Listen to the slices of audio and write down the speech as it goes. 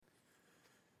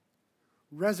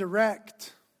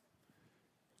resurrect.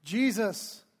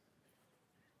 Jesus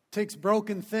takes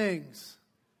broken things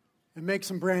and makes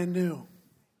them brand new.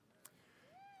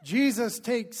 Jesus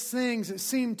takes things that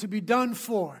seem to be done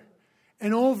for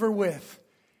and over with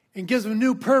and gives them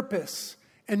new purpose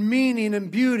and meaning and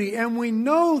beauty. And we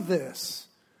know this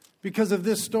because of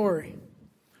this story.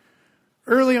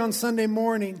 Early on Sunday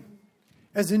morning,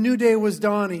 as a new day was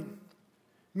dawning,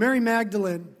 Mary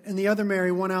Magdalene and the other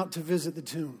Mary went out to visit the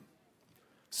tomb.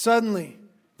 Suddenly,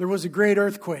 there was a great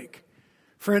earthquake,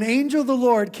 for an angel of the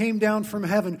Lord came down from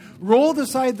heaven, rolled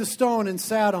aside the stone, and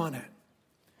sat on it.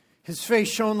 His face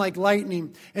shone like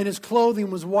lightning, and his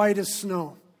clothing was white as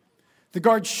snow. The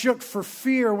guards shook for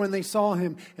fear when they saw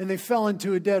him, and they fell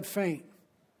into a dead faint.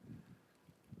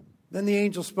 Then the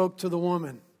angel spoke to the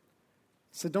woman.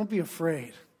 He said, "Don't be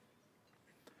afraid.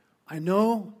 I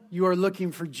know you are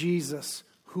looking for Jesus,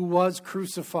 who was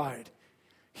crucified.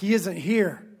 He isn't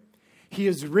here. He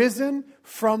is risen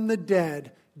from the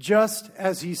dead, just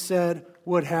as he said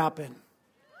would happen."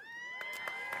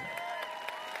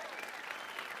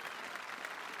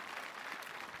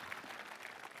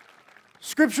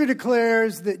 Scripture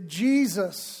declares that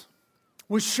Jesus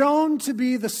was shown to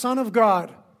be the Son of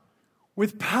God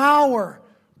with power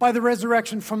by the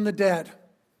resurrection from the dead.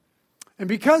 And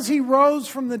because he rose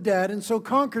from the dead and so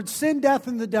conquered sin, death,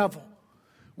 and the devil,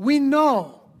 we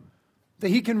know that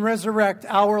he can resurrect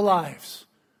our lives,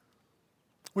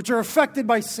 which are affected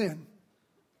by sin,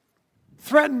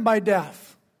 threatened by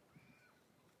death,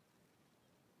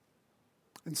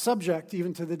 and subject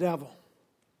even to the devil.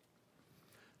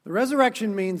 The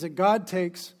resurrection means that God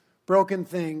takes broken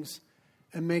things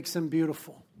and makes them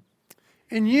beautiful.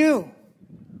 And you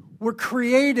were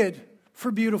created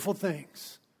for beautiful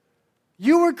things.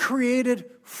 You were created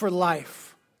for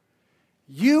life.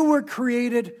 You were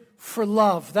created for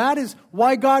love. That is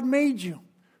why God made you,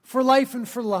 for life and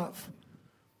for love.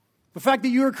 The fact that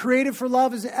you were created for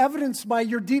love is evidenced by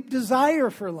your deep desire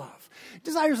for love.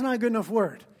 Desire is not a good enough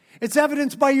word. It's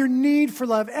evidenced by your need for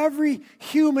love. Every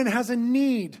human has a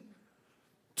need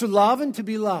to love and to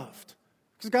be loved,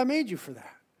 because God made you for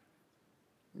that.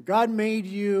 God made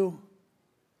you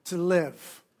to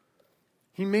live.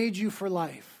 He made you for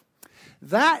life.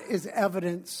 That is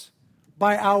evidenced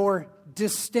by our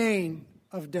disdain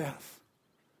of death.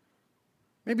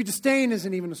 Maybe disdain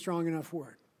isn't even a strong enough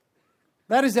word.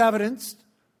 That is evidenced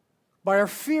by our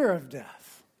fear of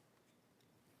death.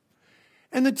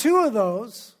 And the two of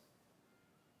those,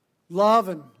 love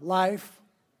and life,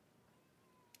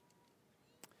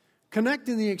 connect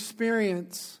in the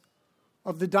experience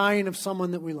of the dying of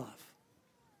someone that we love.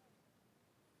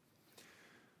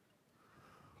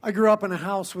 I grew up in a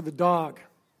house with a dog,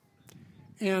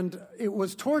 and it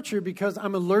was torture because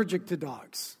I'm allergic to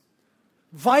dogs.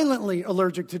 Violently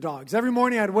allergic to dogs. Every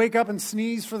morning I'd wake up and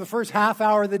sneeze for the first half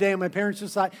hour of the day, and my parents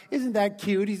just thought, "Isn't that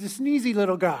cute? He's a sneezy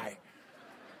little guy."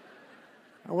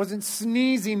 I wasn't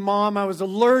sneezing, Mom. I was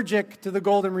allergic to the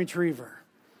golden retriever.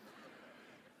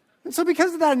 And so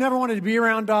because of that, I never wanted to be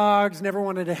around dogs, never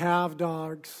wanted to have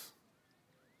dogs.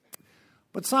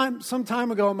 But some time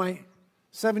ago, my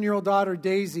 7-year-old daughter,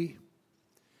 Daisy,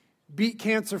 beat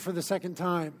cancer for the second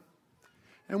time.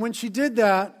 And when she did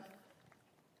that,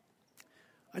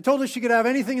 I told her she could have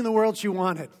anything in the world she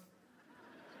wanted.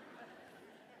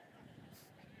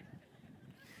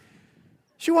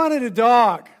 She wanted a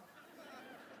dog.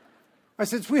 I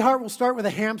said, "Sweetheart, we'll start with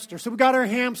a hamster." So we got her a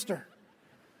hamster.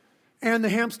 And the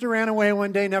hamster ran away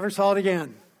one day, never saw it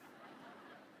again.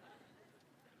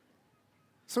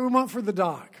 So we went for the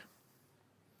dog.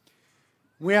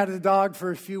 We had the dog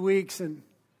for a few weeks, and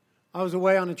I was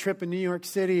away on a trip in New York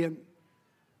City, and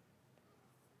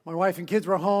my wife and kids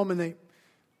were home, and they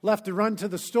left to run to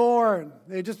the store, and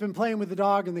they had just been playing with the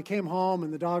dog, and they came home,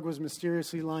 and the dog was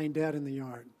mysteriously lying dead in the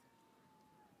yard.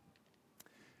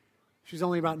 She's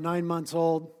only about 9 months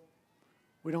old.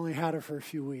 We'd only had her for a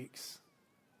few weeks.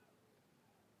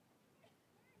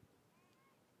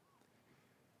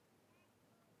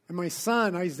 And my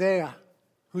son, Isaiah,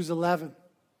 who's 11,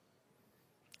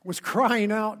 was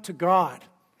crying out to God,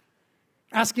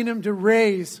 asking him to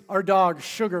raise our dog,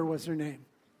 Sugar was her name,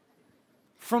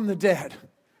 from the dead.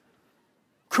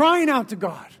 Crying out to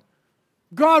God.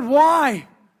 God, why?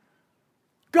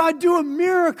 God, do a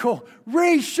miracle.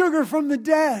 Raise Sugar from the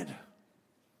dead.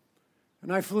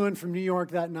 And I flew in from New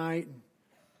York that night. And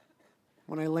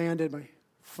when I landed, my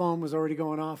phone was already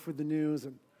going off with the news.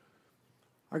 And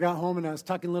I got home and I was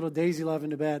tucking little Daisy Love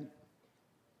into bed.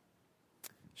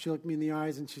 She looked me in the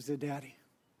eyes and she said, "Daddy,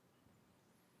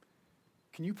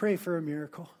 can you pray for a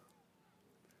miracle?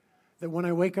 That when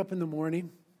I wake up in the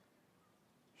morning,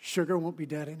 Sugar won't be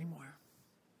dead anymore."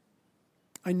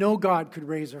 I know God could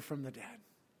raise her from the dead.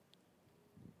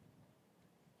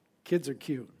 Kids are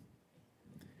cute.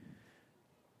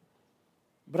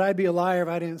 But I'd be a liar if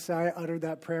I didn't say I uttered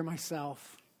that prayer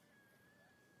myself.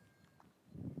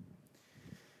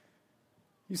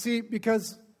 You see,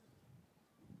 because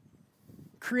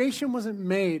creation wasn't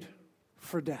made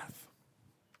for death.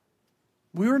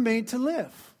 We were made to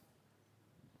live.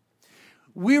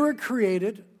 We were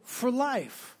created for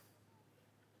life.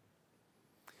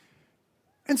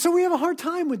 And so we have a hard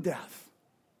time with death.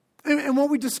 And what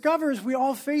we discover as we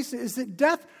all face it is that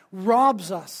death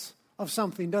robs us of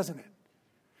something, doesn't it?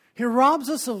 It robs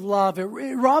us of love. It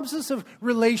robs us of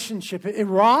relationship. It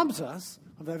robs us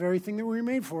of that very thing that we were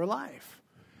made for, life.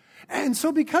 And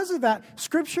so because of that,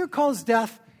 Scripture calls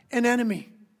death an enemy.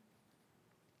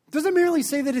 It doesn't merely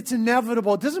say that it's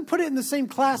inevitable. It doesn't put it in the same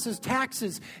class as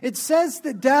taxes. It says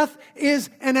that death is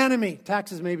an enemy.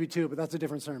 Taxes maybe too, but that's a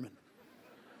different sermon.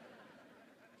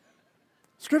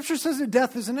 Scripture says that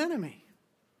death is an enemy.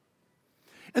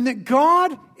 And that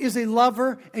God is a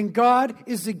lover and God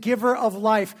is the giver of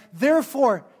life.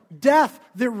 Therefore, death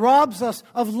that robs us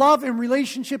of love and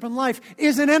relationship and life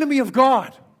is an enemy of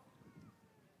God.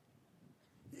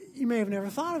 You may have never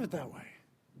thought of it that way.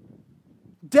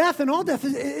 Death and all death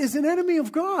is an enemy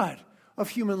of God, of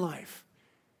human life.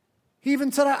 He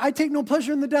even said, I take no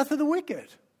pleasure in the death of the wicked.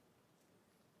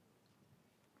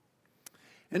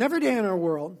 And every day in our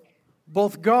world,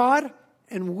 both God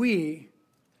and we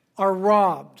are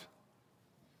robbed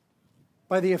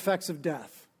by the effects of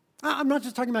death. I'm not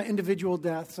just talking about individual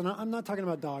deaths, and I'm not talking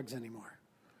about dogs anymore.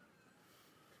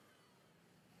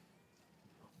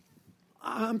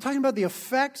 I'm talking about the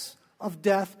effects of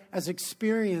death as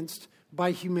experienced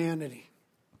by humanity.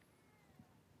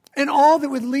 And all that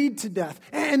would lead to death,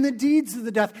 and the deeds of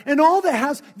the death, and all that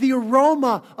has the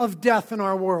aroma of death in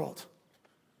our world.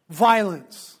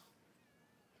 Violence,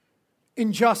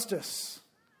 injustice,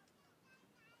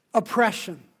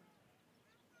 oppression,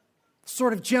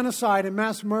 sort of genocide and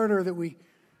mass murder that we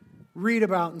read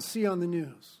about and see on the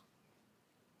news.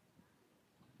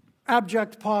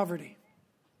 Abject poverty,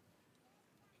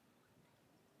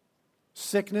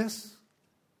 sickness,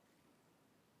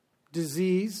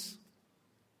 disease,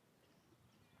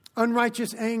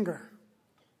 unrighteous anger,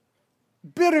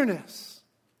 bitterness,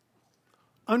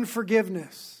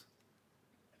 unforgiveness,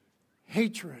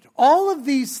 hatred. All of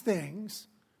these things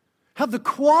have the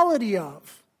quality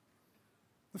of,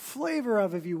 the flavor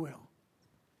of, if you will,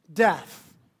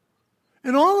 death.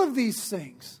 And all of these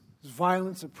things,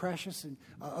 violence, oppression,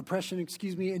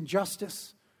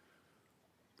 injustice,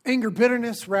 anger,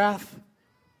 bitterness, wrath,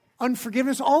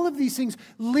 unforgiveness, all of these things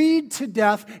lead to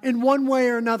death in one way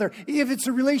or another. If it's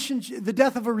a relationship, the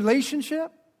death of a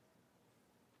relationship,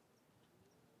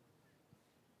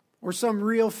 or some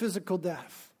real physical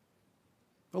death,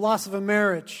 the loss of a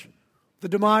marriage, the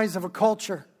demise of a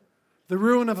culture, the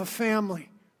ruin of a family,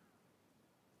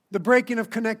 the breaking of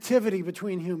connectivity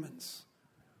between humans,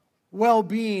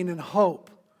 well-being and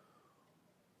hope.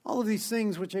 All of these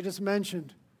things which I just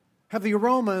mentioned have the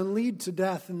aroma and lead to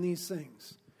death in these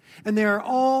things. And they are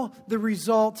all the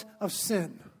result of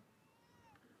sin.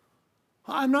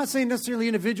 I'm not saying necessarily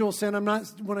individual sin.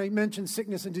 When I mention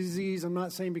sickness and disease, I'm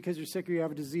not saying because you're sick or you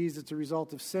have a disease, it's a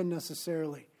result of sin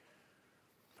necessarily.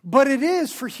 But it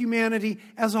is for humanity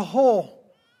as a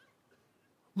whole.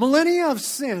 Millennia of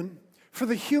sin for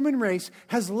the human race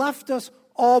has left us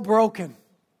all broken.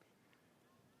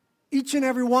 Each and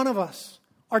every one of us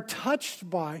are touched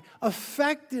by,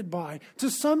 affected by,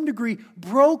 to some degree,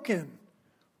 broken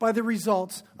by the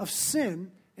results of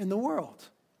sin in the world.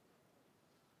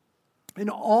 And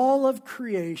all of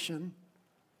creation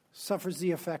suffers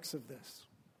the effects of this.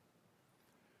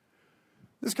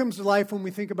 This comes to life when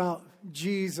we think about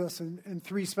Jesus and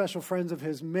three special friends of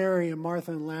his, Mary and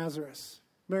Martha and Lazarus.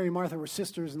 Mary and Martha were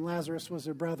sisters and Lazarus was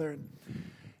their brother. And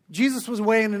Jesus was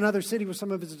away in another city with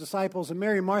some of his disciples, and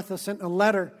Mary and Martha sent a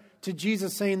letter to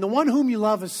Jesus saying, "The one whom you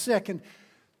love is sick." And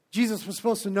Jesus was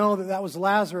supposed to know that that was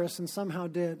Lazarus and somehow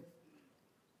did.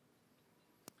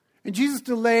 And Jesus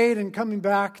delayed in coming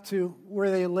back to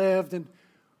where they lived, and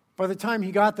by the time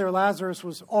he got there, Lazarus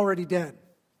was already dead.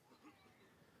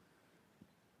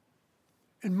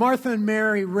 And Martha and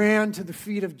Mary ran to the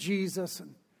feet of Jesus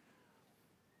and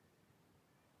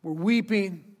were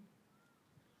weeping.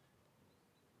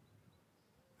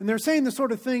 And they're saying the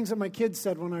sort of things that my kids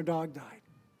said when our dog died.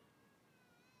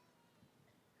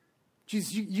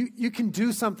 Jesus, you can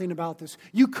do something about this.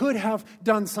 You could have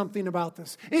done something about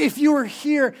this. If you were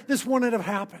here, this wouldn't have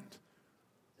happened.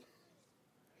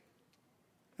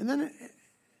 And then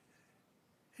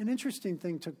an interesting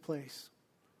thing took place.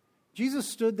 Jesus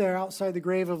stood there outside the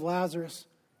grave of Lazarus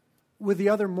with the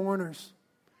other mourners,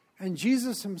 and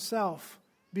Jesus himself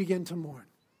began to mourn.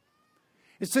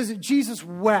 It says that Jesus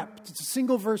wept. It's a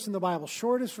single verse in the Bible,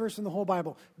 shortest verse in the whole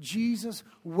Bible. Jesus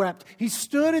wept. He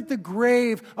stood at the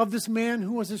grave of this man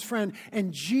who was his friend,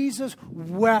 and Jesus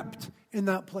wept in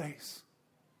that place.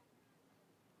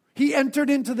 He entered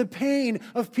into the pain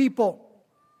of people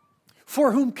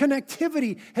for whom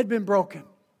connectivity had been broken,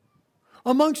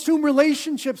 amongst whom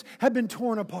relationships had been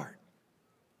torn apart.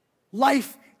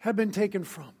 Life had been taken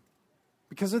from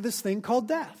because of this thing called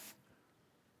death.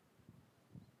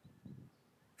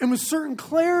 And with certain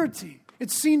clarity,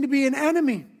 it's seen to be an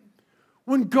enemy.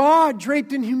 When God,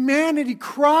 draped in humanity,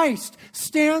 Christ,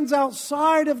 stands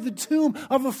outside of the tomb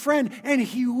of a friend and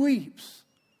he weeps.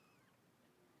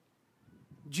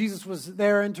 Jesus was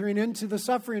there entering into the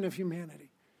suffering of humanity,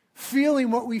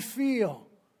 feeling what we feel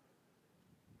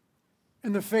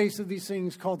in the face of these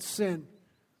things called sin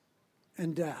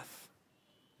and death.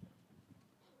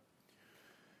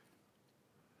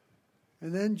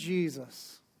 And then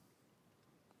Jesus,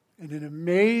 in an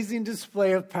amazing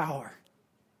display of power,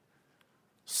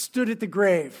 stood at the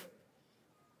grave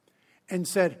and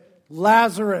said,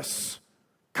 "Lazarus,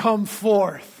 come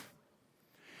forth."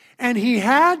 And he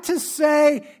had to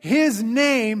say his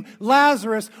name,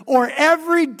 Lazarus, or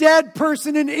every dead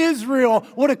person in Israel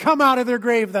would have come out of their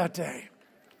grave that day.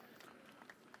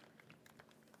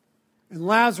 And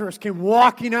Lazarus came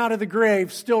walking out of the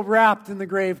grave, still wrapped in the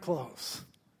grave clothes.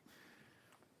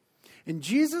 And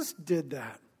Jesus did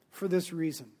that for this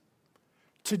reason: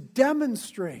 to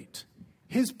demonstrate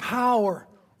his power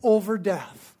over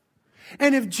death.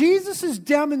 And if Jesus is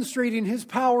demonstrating his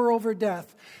power over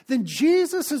death, then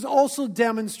Jesus is also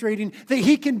demonstrating that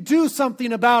he can do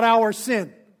something about our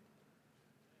sin.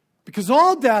 Because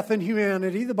all death in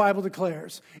humanity, the Bible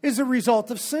declares, is a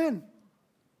result of sin,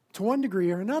 to one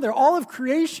degree or another. All of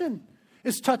creation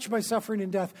is touched by suffering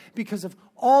and death because of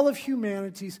all of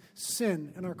humanity's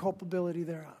sin and our culpability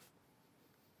thereof.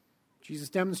 Jesus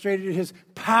demonstrated his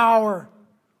power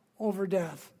over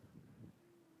death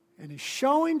and is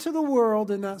showing to the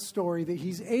world in that story that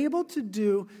he's able to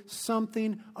do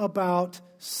something about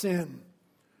sin.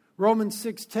 Romans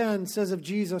 6:10 says of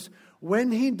Jesus,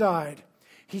 when he died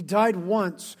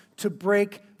once to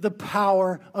break the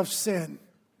power of sin.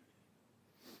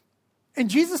 And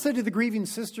Jesus said to the grieving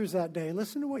sisters that day,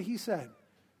 listen to what he said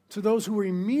to those who were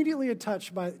immediately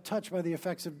touched by the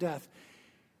effects of death.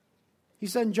 He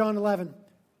said in John 11,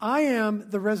 "I am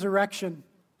the resurrection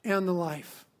and the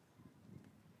life.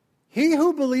 He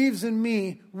who believes in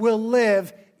me will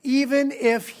live even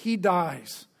if he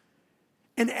dies.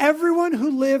 And everyone who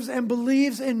lives and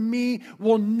believes in me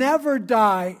will never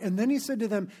die." And then he said to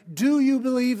them, "Do you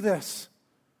believe this?"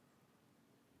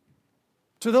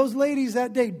 To those ladies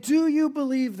that day, do you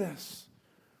believe this?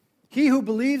 He who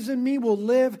believes in me will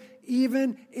live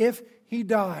even if he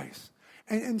dies.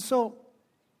 And so,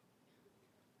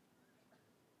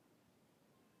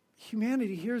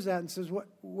 humanity hears that and says,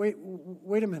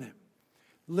 wait a minute.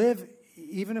 Live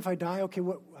even if I die? Okay,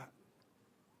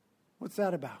 what's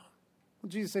that about? Well,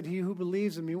 Jesus said, he who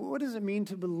believes in me. What does it mean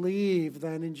to believe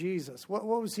then in Jesus? What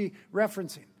was he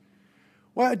referencing?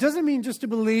 Well, it doesn't mean just to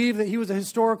believe that he was a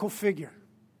historical figure.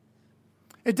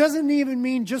 It doesn't even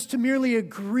mean just to merely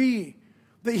agree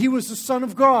that he was the Son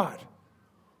of God,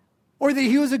 or that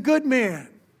he was a good man,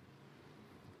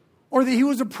 or that he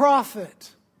was a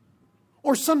prophet,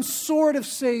 or some sort of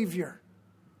Savior.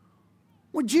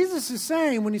 What Jesus is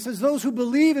saying when he says, those who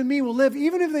believe in me will live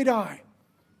even if they die,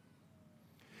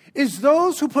 is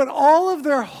those who put all of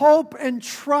their hope and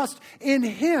trust in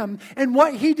him and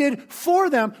what he did for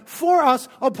them, for us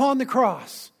upon the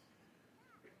cross.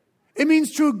 It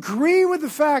means to agree with the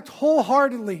fact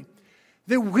wholeheartedly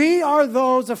that we are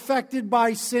those affected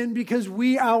by sin because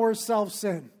we ourselves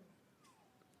sin.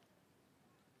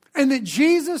 And that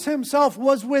Jesus himself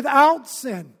was without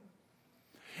sin.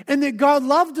 And that God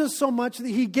loved us so much that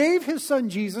he gave his son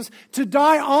Jesus to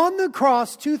die on the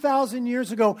cross 2,000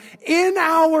 years ago in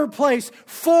our place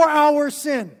for our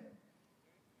sin.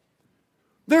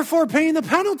 Therefore, paying the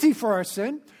penalty for our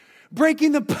sin,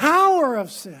 breaking the power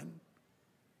of sin.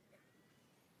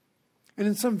 And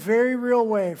in some very real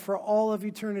way, for all of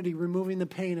eternity, removing the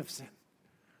pain of sin.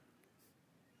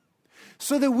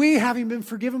 So that we, having been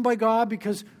forgiven by God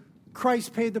because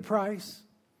Christ paid the price,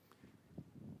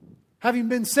 having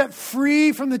been set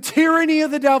free from the tyranny of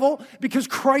the devil because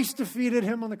Christ defeated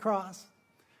him on the cross,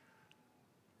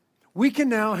 we can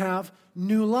now have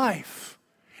new life.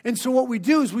 And so what we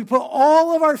do is we put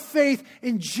all of our faith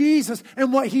in Jesus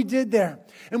and what he did there.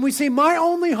 And we say, my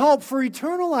only hope for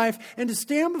eternal life and to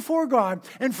stand before God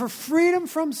and for freedom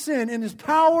from sin and his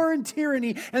power and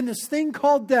tyranny and this thing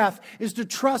called death is to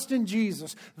trust in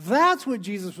Jesus. That's what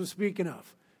Jesus was speaking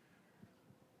of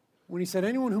when he said,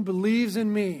 anyone who believes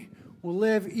in me will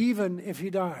live even if he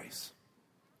dies.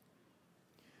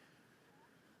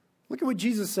 Look at what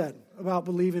Jesus said about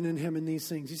believing in him in these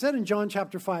things. He said in John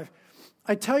chapter 5,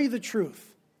 I tell you the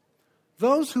truth.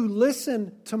 Those who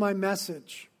listen to my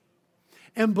message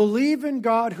and believe in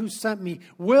God who sent me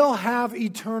will have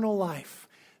eternal life.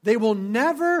 They will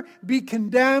never be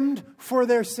condemned for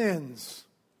their sins.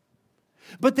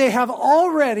 But they have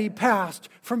already passed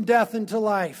from death into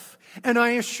life. And I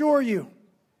assure you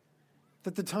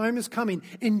that the time is coming.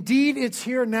 Indeed, it's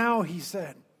here now, he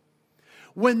said,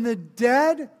 when the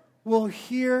dead will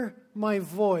hear my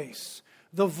voice,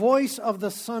 the voice of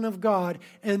the Son of God,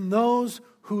 and those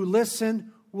who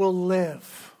listen will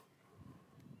live.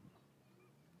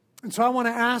 And so I want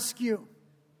to ask you,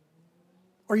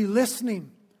 are you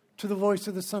listening to the voice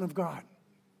of the Son of God?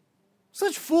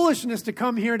 Such foolishness to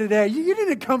come here today. You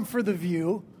didn't come for the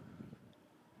view.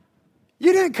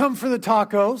 You didn't come for the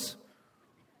tacos.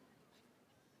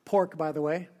 Pork, by the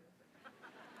way.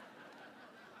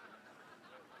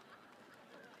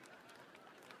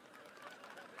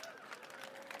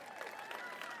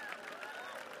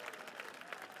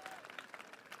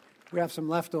 We have some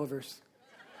leftovers.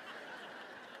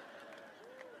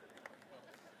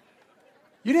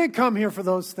 You didn't come here for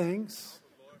those things.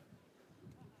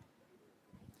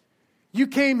 You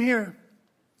came here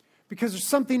because there's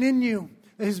something in you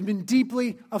that has been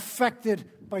deeply affected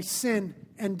by sin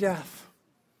and death.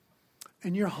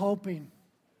 And you're hoping,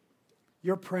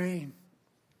 you're praying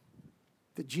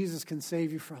that Jesus can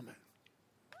save you from it.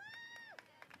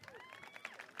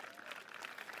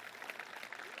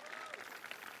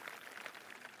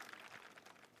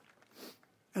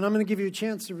 And I'm going to give you a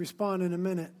chance to respond in a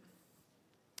minute.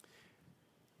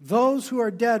 Those who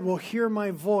are dead will hear my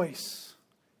voice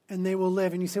and they will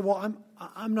live. And you say, well,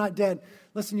 I'm not dead.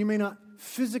 Listen, you may not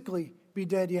physically be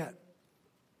dead yet.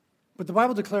 But the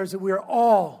Bible declares that we are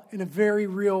all, in a very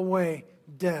real way,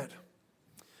 dead.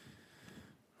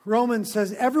 Romans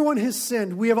says, everyone has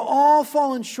sinned. We have all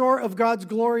fallen short of God's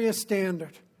glorious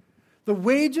standard. The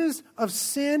wages of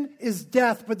sin is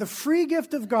death, but the free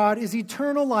gift of God is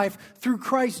eternal life through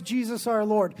Christ Jesus our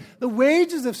Lord. The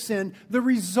wages of sin, the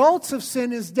results of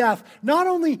sin is death. Not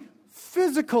only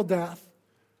physical death,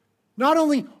 not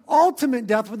only ultimate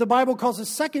death, what the Bible calls a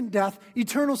second death,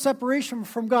 eternal separation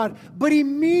from God, but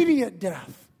immediate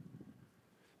death.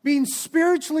 Being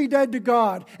spiritually dead to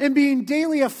God and being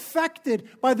daily affected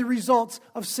by the results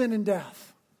of sin and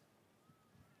death.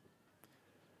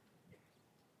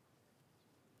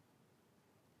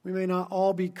 We may not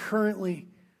all be currently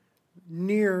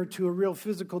near to a real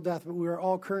physical death, but we are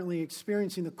all currently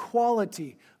experiencing the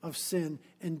quality of sin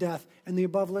and death and the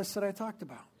above list that I talked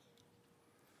about.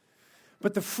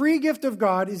 But the free gift of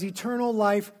God is eternal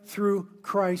life through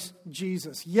Christ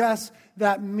Jesus. Yes,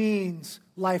 that means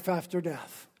life after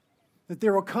death. That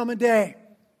there will come a day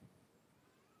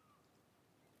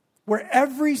where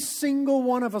every single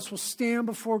one of us will stand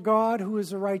before God, who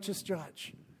is a righteous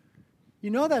judge.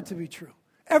 You know that to be true.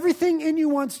 Everything in you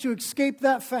wants to escape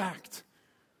that fact.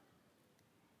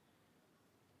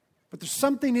 But there's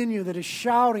something in you that is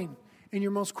shouting in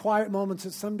your most quiet moments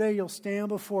that someday you'll stand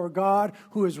before God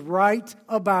who is right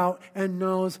about and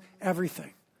knows everything.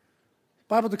 The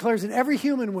Bible declares that every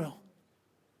human will.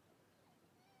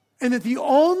 And that the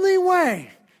only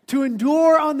way to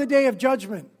endure on the day of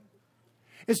judgment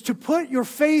is to put your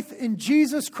faith in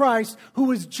Jesus Christ, who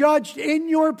was judged in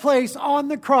your place on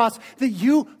the cross, that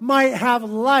you might have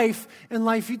life and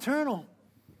life eternal.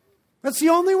 That's the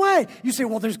only way. You say,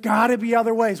 well, there's got to be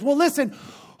other ways. Well, listen,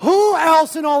 who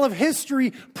else in all of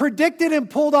history predicted and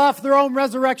pulled off their own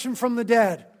resurrection from the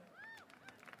dead?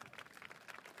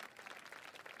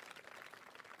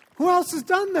 Who else has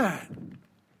done that?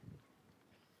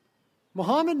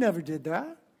 Muhammad never did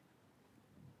that.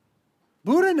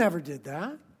 Buddha never did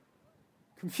that.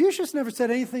 Confucius never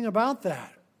said anything about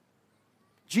that.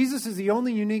 Jesus is the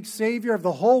only unique Savior of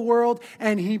the whole world,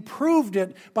 and He proved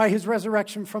it by His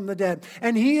resurrection from the dead.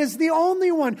 And He is the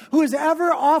only one who has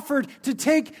ever offered to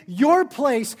take your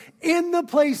place in the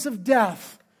place of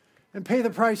death and pay the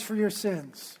price for your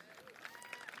sins.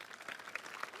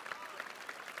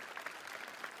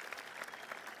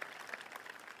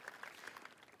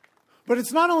 But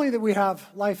it's not only that we have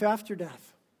life after death.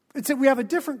 It's that we have a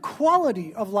different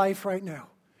quality of life right now.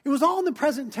 It was all in the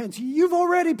present tense. You've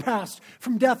already passed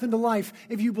from death into life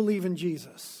if you believe in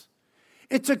Jesus.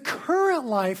 It's a current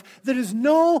life that is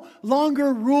no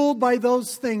longer ruled by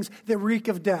those things that reek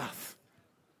of death.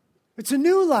 It's a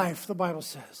new life, the Bible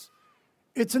says.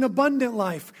 It's an abundant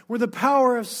life where the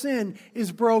power of sin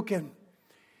is broken.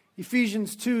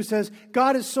 Ephesians 2 says,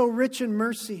 God is so rich in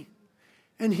mercy,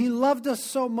 and He loved us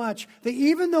so much that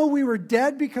even though we were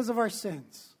dead because of our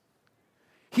sins,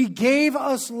 He gave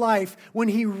us life when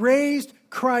He raised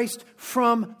Christ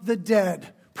from the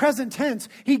dead. Present tense,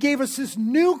 He gave us this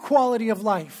new quality of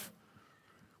life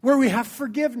where we have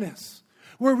forgiveness,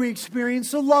 where we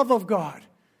experience the love of God,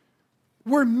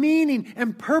 where meaning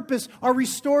and purpose are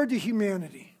restored to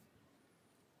humanity.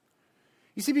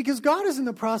 You see, because God is in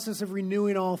the process of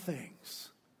renewing all things.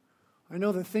 I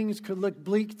know that things could look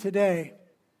bleak today,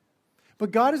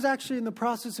 but God is actually in the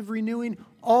process of renewing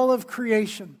all of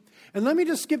creation. And let me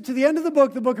just skip to the end of the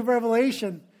book of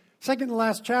Revelation, second to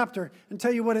last chapter, and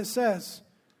tell you what it says.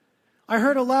 I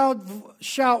heard a loud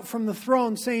shout from the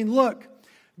throne saying, look,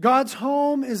 God's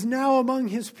home is now among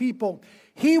His people.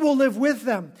 He will live with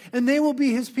them, and they will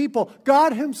be His people.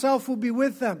 God Himself will be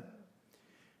with them,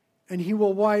 and He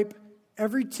will wipe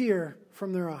every tear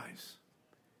from their eyes.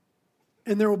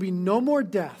 And there will be no more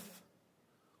death,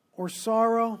 or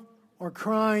sorrow, or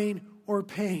crying, or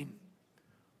pain.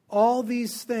 All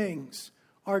these things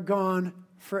are gone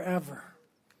forever.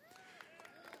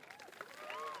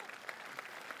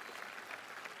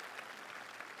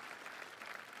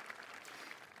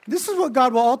 This is what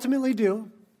God will ultimately do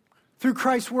through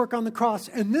Christ's work on the cross.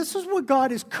 And this is what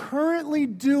God is currently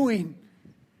doing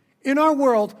in our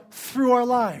world through our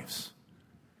lives.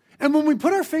 And when we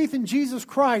put our faith in Jesus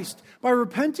Christ by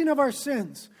repenting of our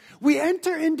sins, we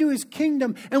enter into His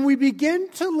kingdom and we begin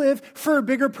to live for a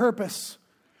bigger purpose,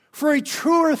 for a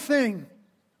truer thing,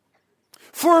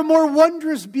 for a more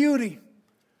wondrous beauty.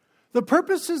 The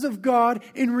purposes of God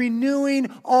in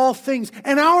renewing all things.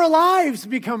 And our lives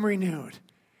become renewed.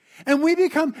 And we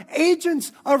become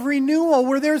agents of renewal.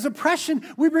 Where there's oppression,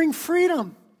 we bring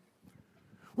freedom.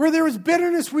 Where there is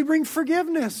bitterness, we bring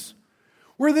forgiveness.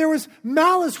 Where there was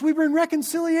malice, we bring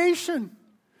reconciliation.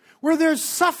 Where there's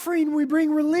suffering, we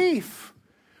bring relief.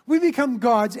 We become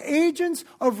God's agents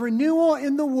of renewal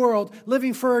in the world,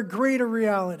 living for a greater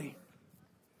reality.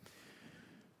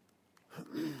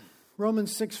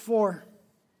 Romans 6:4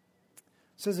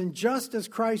 says, and just as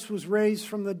Christ was raised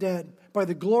from the dead by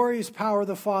the glorious power of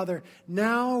the Father,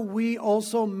 now we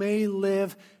also may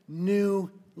live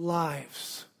new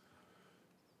lives.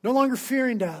 No longer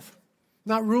fearing death,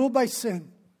 not ruled by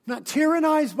sin, not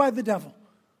tyrannized by the devil,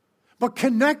 but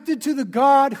connected to the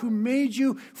God who made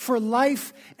you for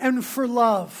life and for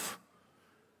love.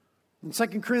 And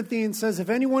 2 Corinthians says, if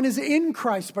anyone is in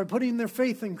Christ by putting their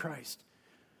faith in Christ,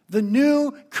 the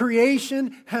new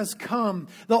creation has come.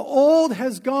 The old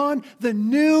has gone. The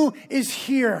new is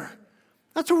here.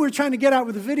 That's what we're trying to get at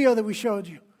with the video that we showed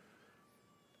you.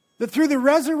 That through the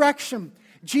resurrection,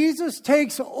 Jesus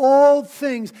takes old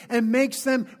things and makes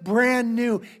them brand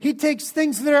new. He takes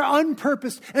things that are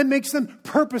unpurposed and makes them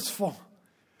purposeful.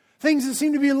 Things that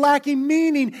seem to be lacking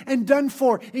meaning and done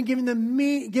for, and give them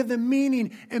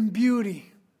meaning and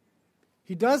beauty.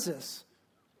 He does this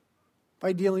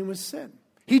by dealing with sin.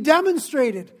 He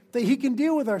demonstrated that He can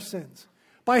deal with our sins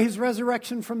by His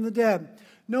resurrection from the dead.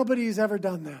 Nobody has ever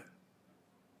done that.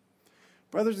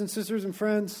 Brothers and sisters and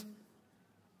friends,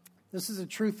 this is a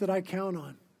truth that I count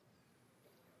on.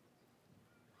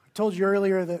 I told you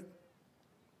earlier that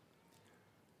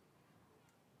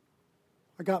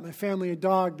I got my family a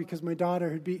dog because my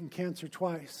daughter had beaten cancer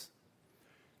twice.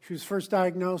 She was first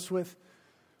diagnosed with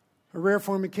a rare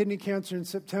form of kidney cancer in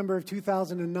September of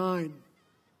 2009.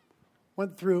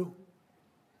 Went through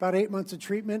about 8 months of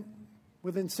treatment.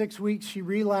 Within 6 weeks, she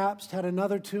relapsed, had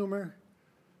another tumor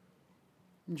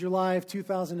in July of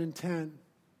 2010.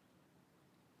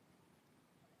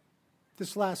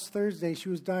 This last Thursday, she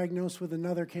was diagnosed with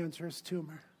another cancerous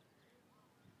tumor.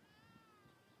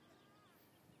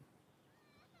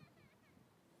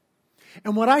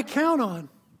 And what I count on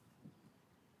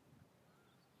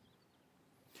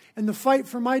in the fight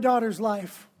for my daughter's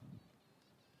life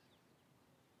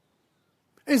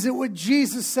is that what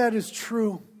Jesus said is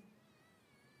true.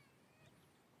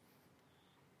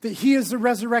 That He is the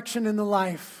resurrection and the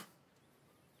life.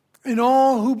 And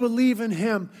all who believe in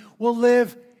Him will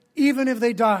live even if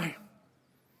they die.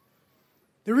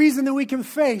 The reason that we can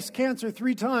face cancer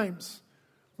 3 times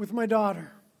with my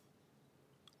daughter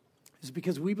is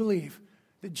because we believe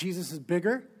that Jesus is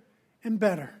bigger and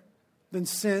better than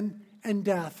sin and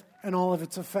death and all of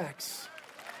its effects.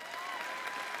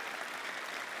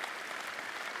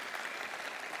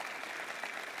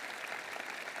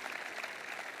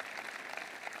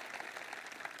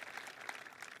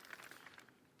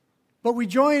 But we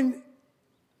join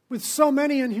with so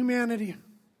many in humanity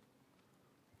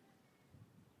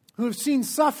who have seen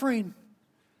suffering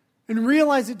and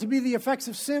realize it to be the effects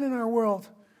of sin in our world,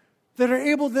 that are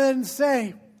able to then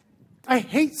say, I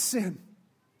hate sin.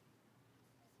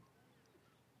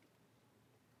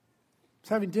 I was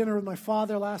having dinner with my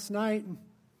father last night, and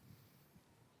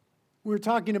we were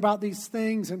talking about these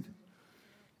things, and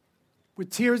with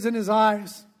tears in his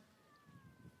eyes,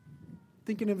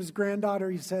 thinking of his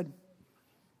granddaughter, he said,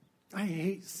 I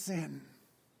hate sin.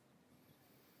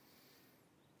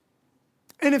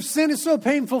 And if sin is so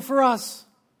painful for us,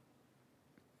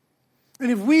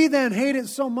 and if we then hate it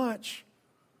so much,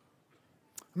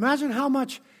 imagine how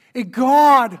much a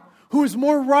God who is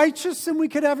more righteous than we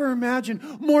could ever imagine,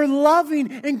 more loving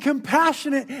and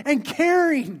compassionate and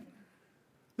caring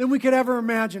than we could ever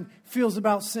imagine, feels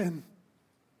about sin.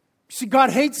 You see, God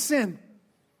hates sin.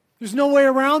 There's no way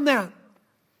around that.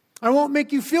 I won't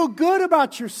make you feel good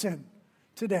about your sin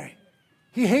today.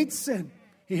 He hates sin.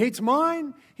 He hates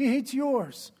mine. He hates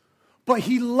yours. But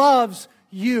He loves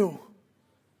you.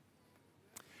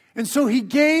 And so He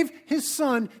gave His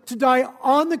Son to die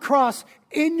on the cross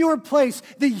in your place,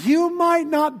 that you might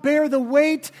not bear the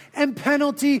weight and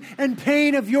penalty and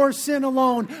pain of your sin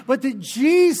alone, but that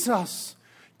Jesus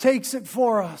takes it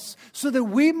for us, so that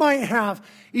we might have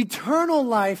eternal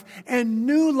life and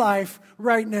new life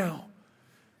right now.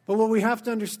 But what we have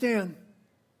to understand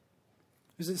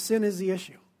is that sin is the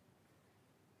issue.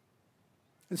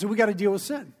 And so we got to deal with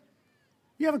sin.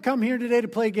 You haven't come here today to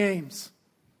play games.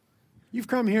 You've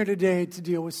come here today to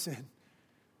deal with sin.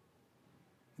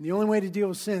 And the only way to deal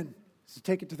with sin is to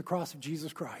take it to the cross of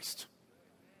Jesus Christ.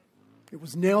 It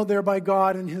was nailed there by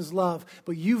God in His love,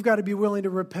 but you've got to be willing to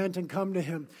repent and come to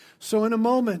Him. So in a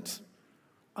moment,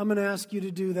 I'm going to ask you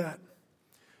to do that.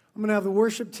 I'm going to have the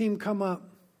worship team come up.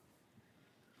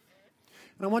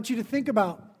 And I want you to think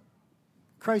about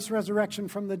Christ's resurrection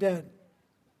from the dead.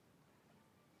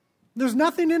 There's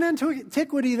nothing in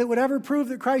antiquity that would ever prove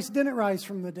that Christ didn't rise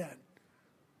from the dead.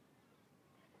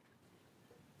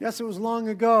 Yes, it was long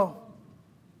ago,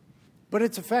 but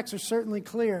its effects are certainly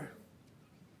clear.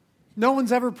 No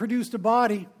one's ever produced a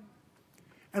body,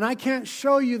 and I can't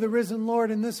show you the risen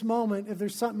Lord in this moment if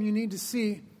there's something you need to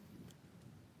see,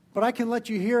 but I can let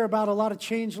you hear about a lot of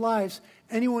changed lives.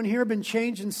 Anyone here been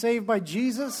changed and saved by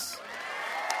Jesus?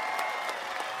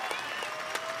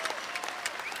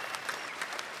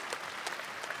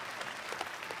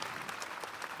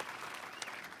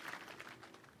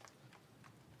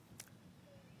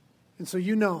 And so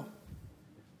you know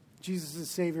Jesus is the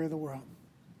Savior of the world.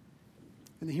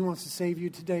 And He wants to save you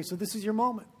today. So this is your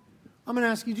moment. I'm going to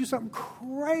ask you to do something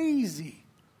crazy.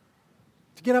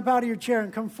 To get up out of your chair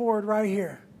and come forward right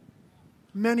here.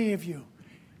 Many of you.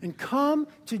 And come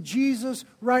to Jesus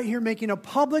right here, making a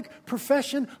public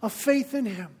profession of faith in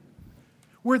Him.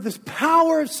 Where the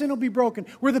power of sin will be broken.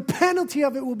 Where the penalty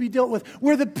of it will be dealt with.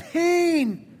 Where the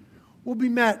pain will be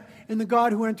met in the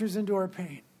God who enters into our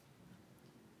pain.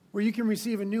 Where you can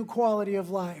receive a new quality of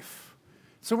life.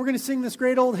 So we're going to sing this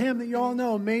great old hymn that you all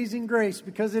know, Amazing Grace,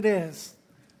 because it is.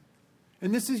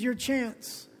 And this is your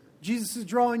chance. Jesus is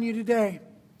drawing you today.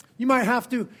 You might have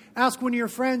to ask one of your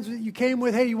friends that you came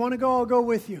with, hey, you want to go? I'll go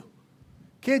with you.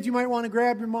 Kids, you might want to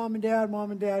grab your mom and dad.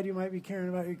 Mom and dad, you might be caring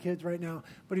about your kids right now.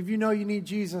 But if you know you need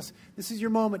Jesus, this is your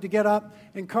moment to get up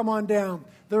and come on down.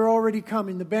 They're already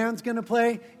coming. The band's going to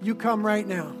play. You come right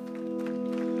now.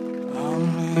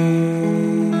 Amen.